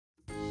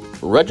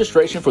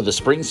Registration for the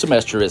spring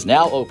semester is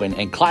now open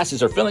and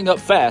classes are filling up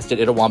fast at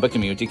Itawamba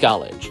Community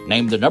College.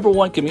 Named the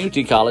 #1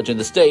 community college in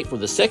the state for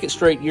the second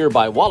straight year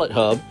by Wallet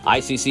Hub,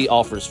 ICC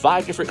offers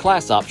 5 different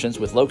class options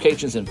with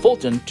locations in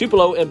Fulton,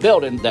 Tupelo, and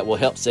Belden that will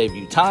help save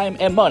you time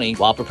and money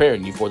while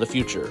preparing you for the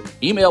future.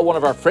 Email one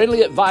of our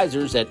friendly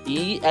advisors at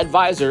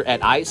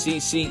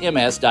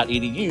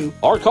eadvisor@iccms.edu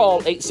or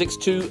call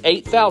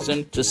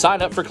 862-8000 to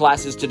sign up for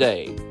classes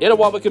today.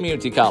 Itawamba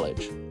Community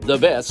College. The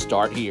best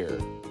start here.